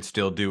 and you could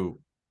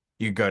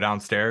go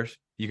downstairs,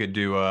 you could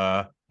do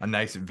a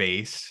nice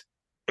vase.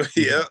 You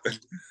Yeah, could,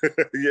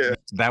 yeah,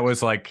 that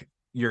was like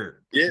yeah,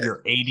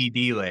 your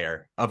ADD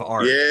layer of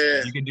art.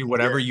 yeah, You could do yeah,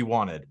 whatever you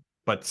wanted,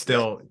 but yeah.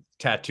 still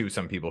tattoo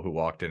some people who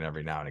walked in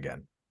every now and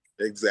again.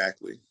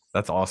 Exactly.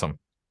 That's awesome,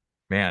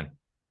 man.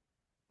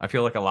 I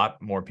feel like a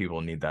lot more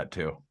people need that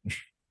too.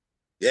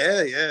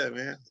 Yeah, yeah,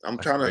 man. I'm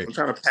That's trying to great. I'm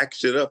trying to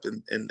package it up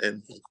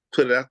and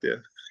put it out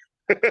there.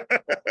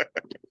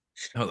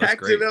 Oh, that's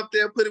Package it great. up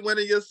there, put it one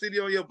in your city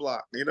on your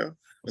block.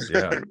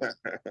 Yeah.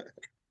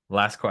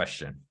 Last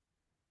question.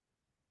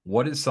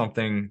 What is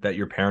something that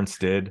your parents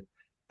did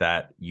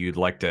that you'd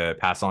like to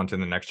pass on to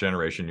the next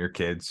generation, your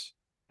kids?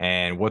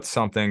 And what's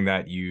something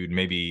that you'd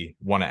maybe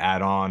want to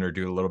add on or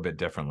do a little bit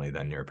differently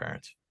than your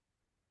parents?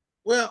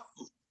 Well,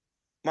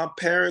 my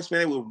parents,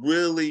 man, were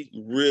really,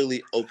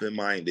 really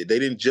open-minded. They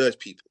didn't judge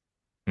people.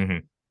 Hmm.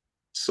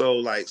 So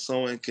like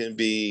someone can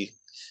be,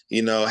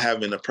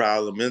 having a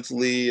problem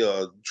mentally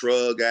or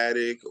drug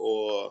addict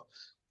or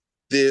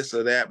this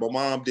or that. My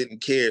mom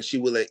didn't care. She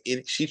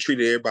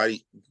treated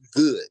everybody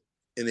good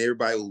and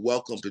everybody was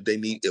welcome if they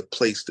need a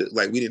place to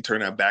like we didn't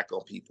turn our back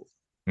on people.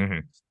 Hmm.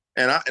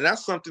 And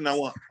that's something I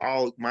want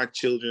all my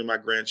children, my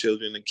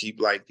grandchildren to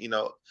keep like,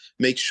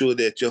 make sure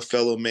that your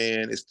fellow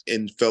man is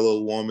and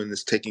fellow woman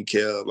is taken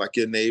care of, like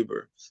your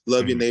neighbor.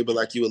 Love your Hmm. neighbor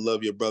like you would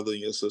love your brother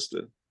and your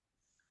sister.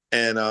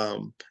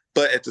 And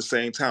but at the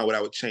same time, what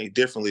I would change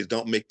differently is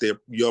don't make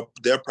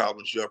their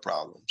problems your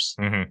problems.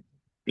 Hmm.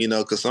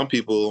 Because some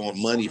people want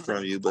money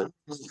from you, but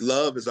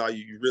love is all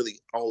you really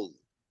owe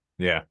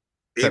Yeah.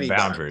 Set anybody.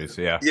 boundaries.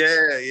 Yeah.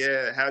 Yeah,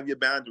 yeah. Have your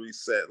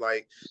boundaries set.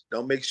 Like,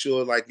 don't make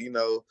sure, like,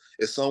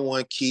 if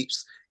someone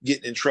keeps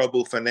getting in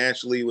trouble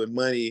financially with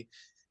money,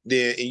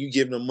 then and you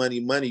give them money,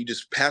 you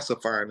just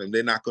pacifying them.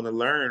 They're not going to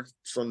learn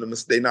from them.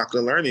 They're not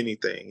going to learn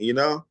anything.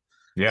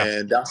 Yeah.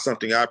 And that's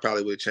something I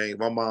probably would change.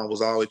 My mom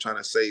was always trying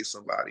to save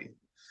somebody,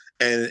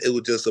 and it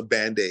was just a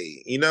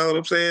band-aid. You know what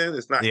I'm saying?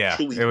 It's not Yeah.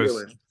 truly It was,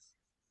 healing.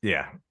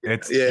 yeah. Yeah,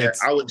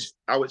 It's,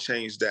 I would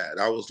change that.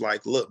 I was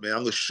like, look, man, I'm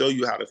gonna show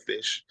you how to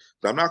fish,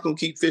 but I'm not gonna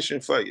keep fishing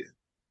for you.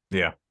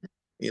 yeah.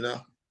 You know?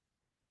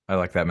 I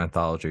like that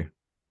methodology.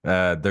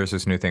 There's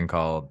this new thing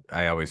called,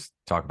 I always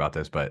talk about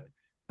this, but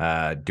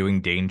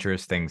doing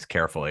dangerous things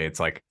carefully. It's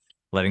like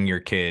letting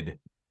your kid,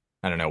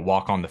 I don't know,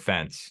 walk on the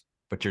fence,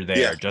 but you're Yeah,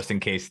 there just in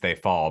case they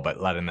fall,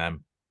 but let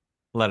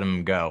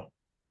them go.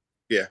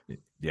 yeah.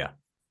 Yeah.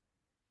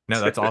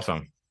 No, that's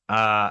awesome.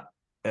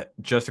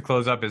 Just to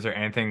close up, is there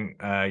anything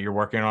you're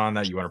working on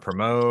that you want to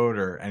promote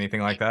or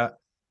anything like that?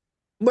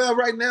 Well,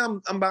 right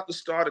now I'm about to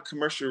start a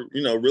commercial,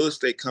 real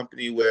estate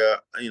company where,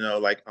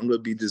 like I'm gonna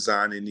be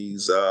designing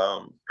these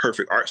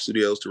perfect art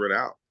studios to rent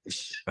out.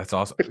 That's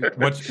awesome.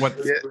 What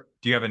Yeah.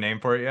 do you have a name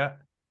for it yet?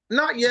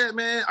 Not yet,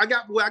 man. I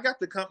got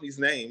the company's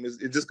name.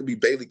 It just could be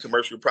Bailey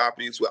Commercial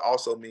Properties, which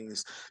also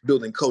means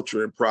building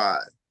culture and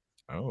pride.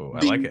 Oh, I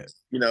B, like it.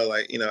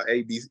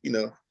 A B,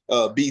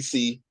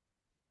 BC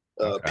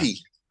Okay.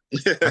 P.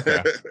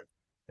 Okay.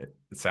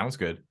 It sounds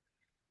good.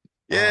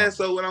 Yeah,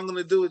 so what I'm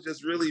gonna do is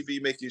just really be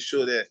making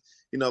sure that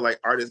like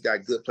artists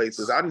got good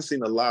places. I've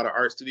seen a lot of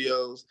art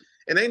studios,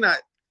 and they not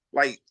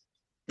like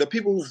the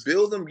people who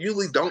build them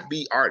usually don't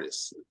be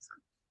artists.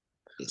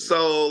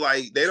 So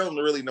like they don't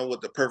really know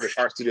what the perfect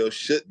art studio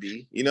should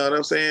be. You know what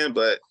I'm saying?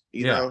 But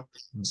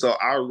so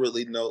I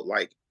really know,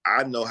 like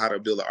I know how to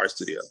build an art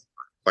studio.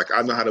 Like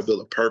I know how to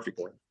build a perfect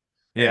one.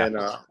 Yeah. And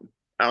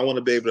I want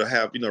to be able to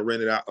have,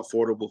 rent it out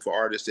affordable for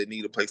artists that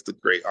need a place to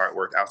create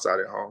artwork outside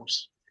their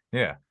homes.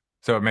 Yeah.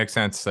 So it makes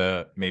sense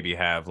to maybe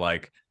have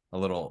like a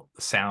little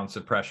sound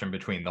suppression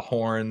between the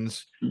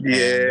horns and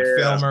the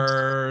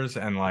filmers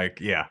and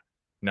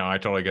no, I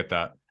totally get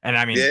that. And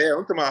I mean,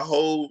 I'm talking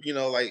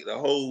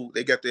about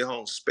they got their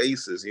own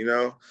spaces, and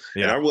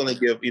I'm willing to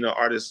give,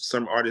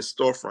 some artists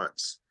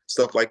storefronts,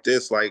 stuff like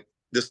this. Like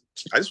this,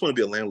 I just want to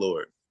be a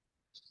landlord.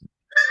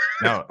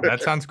 No,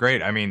 that sounds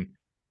great. I mean,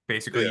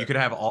 basically you could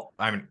have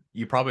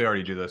you probably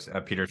already do this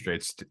at Peter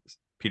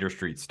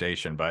Street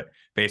Station, but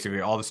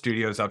basically all the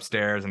studios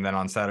upstairs, and then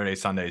on Saturday,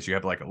 Sundays, you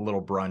have like a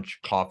little brunch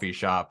coffee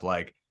shop,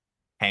 like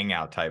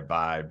hangout type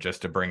vibe,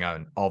 just to bring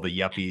on all the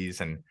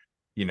yuppies and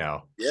and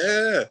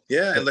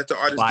let the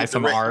artists buy get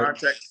some direct art.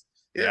 context.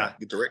 Get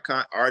direct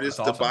artist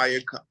to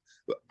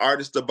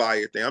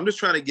buyer. Thing. I'm just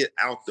trying to get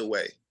out the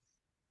way.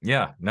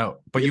 Yeah, no,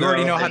 but you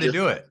already know how to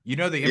do it. You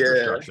know the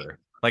infrastructure.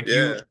 Like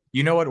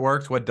you know what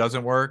works, what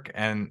doesn't work,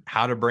 and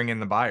how to bring in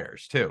the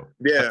buyers too.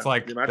 Yeah, that's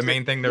like the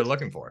main thing they're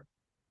looking for.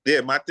 Yeah,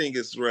 my thing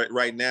is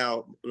right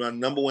now, my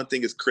number one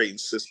thing is creating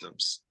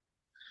systems.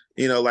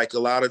 Like a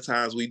lot of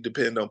times we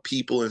depend on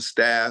people and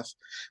staff,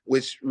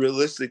 which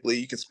realistically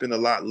you can spend a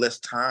lot less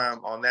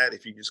time on that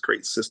if you just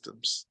create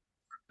systems.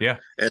 Yeah.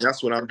 And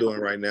that's what I'm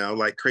doing right now,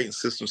 like creating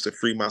systems to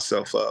free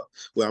myself up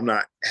where I'm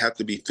not have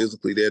to be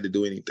physically there to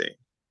do anything.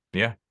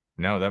 Yeah.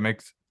 No,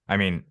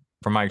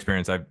 from my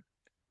experience,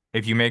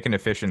 if you make an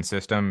efficient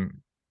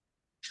system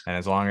and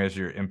as long as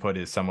your input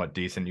is somewhat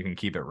decent, you can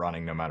keep it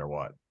running no matter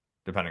what,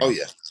 depending on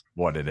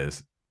what it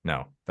is.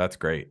 No, that's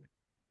great.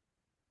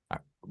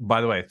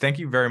 By the way, thank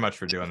you very much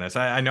for doing this.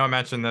 I know I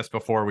mentioned this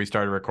before we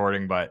started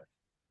recording, but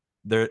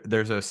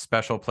there's a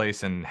special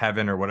place in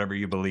heaven or whatever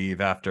you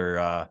believe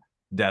after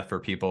death for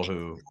people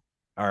who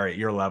are at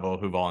your level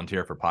who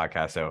volunteer for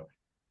podcasts. So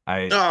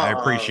I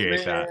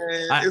appreciate that.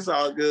 It's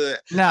all good.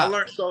 No. I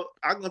learned. So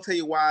I'm gonna tell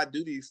you why I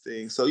do these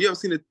things. So you ever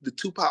seen the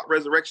Tupac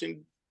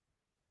Resurrection?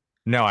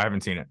 No, I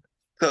haven't seen it.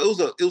 So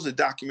it was a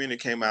documentary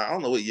that came out. I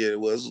don't know what year it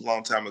was. It was a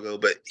long time ago,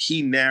 but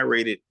he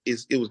narrated.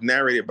 It was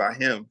narrated by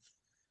him.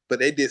 But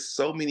they did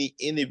so many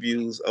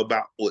interviews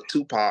about what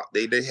Tupac.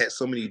 They had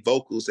so many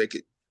vocals they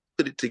could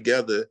put it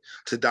together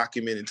to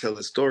document and tell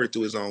his story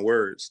through his own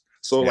words.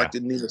 So like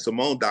the Nina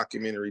Simone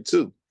documentary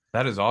too.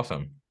 That is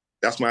awesome.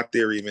 That's my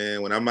theory,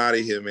 man. When I'm out of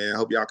here, man, I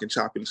hope y'all can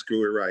chop and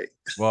screw it right.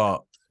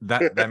 Well,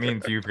 that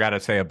means you've got to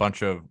say a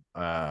bunch of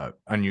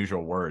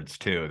unusual words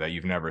too that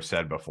you've never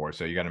said before.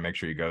 So you got to make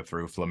sure you go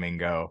through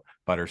flamingo,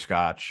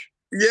 butterscotch.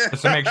 Yeah.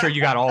 Just to make sure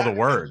you got all the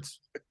words.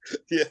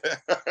 Yeah.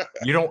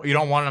 You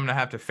don't want them to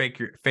have to fake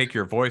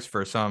your voice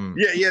for some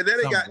Now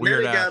they got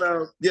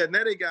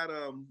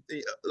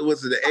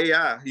what's it, the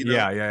AI,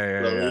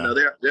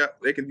 Yeah.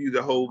 They can use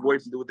the whole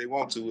voice and do what they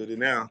want to with it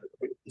now.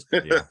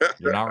 Yeah,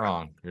 you're not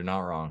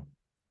wrong.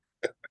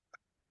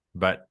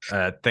 But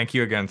thank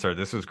you again, sir.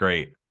 This was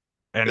great.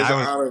 And it's an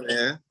honor,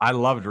 man. I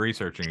loved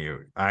researching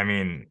you. I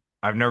mean,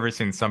 I've never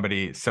seen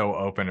somebody so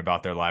open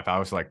about their life. I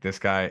was like, this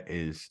guy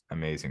is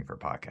amazing for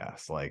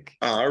podcasts. Like,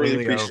 I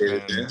really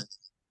appreciate it, man.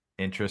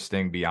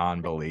 Interesting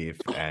beyond belief,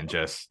 and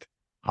just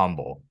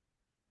humble.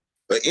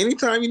 But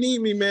anytime you need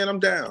me, man, I'm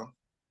down.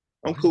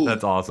 I'm cool.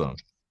 That's awesome.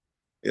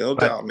 Yeah, no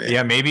doubt, man.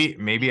 Yeah,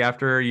 maybe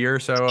after a year or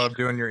so of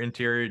doing your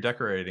interior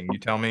decorating, you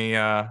tell me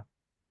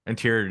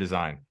interior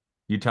design.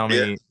 You tell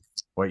me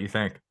what you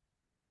think.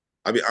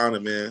 I'll be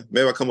honored, man.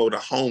 Maybe I'll come up with a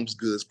Homes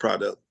Goods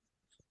product.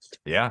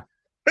 Yeah.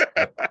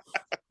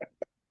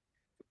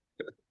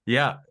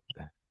 Yeah.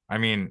 I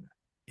mean,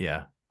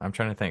 yeah. I'm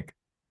trying to think.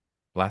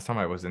 Last time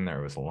I was in there,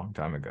 it was a long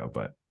time ago,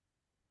 but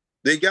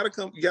you gotta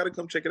come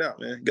check it out,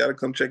 man. You gotta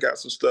come check out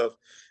some stuff.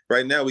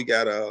 Right now, we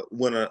got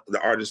one of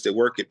the artists that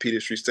work at Peter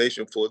Street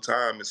Station full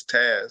time is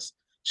Taz.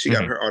 She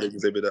got her art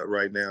exhibit up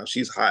right now.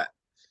 She's hot.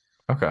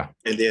 Okay.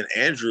 And then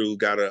Andrew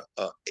got a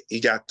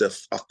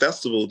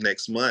festival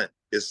next month.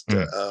 It's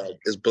the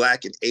it's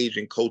Black and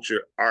Asian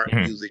Culture Art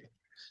Music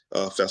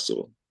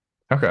Festival.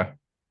 Okay.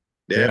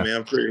 Yeah, man,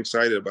 I'm pretty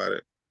excited about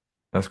it.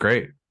 That's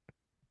great.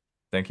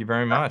 Thank you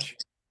very much.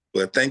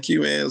 Well, thank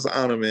you, man. It was an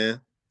honor,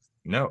 man.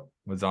 No,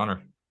 it was an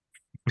honor.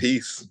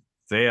 Peace.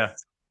 See ya.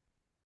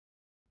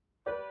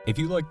 If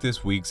you like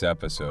this week's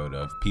episode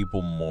of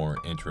People More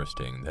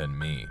Interesting Than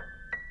Me,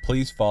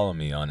 please follow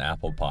me on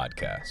Apple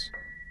Podcasts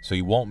so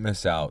you won't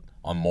miss out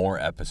on more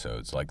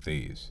episodes like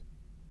these.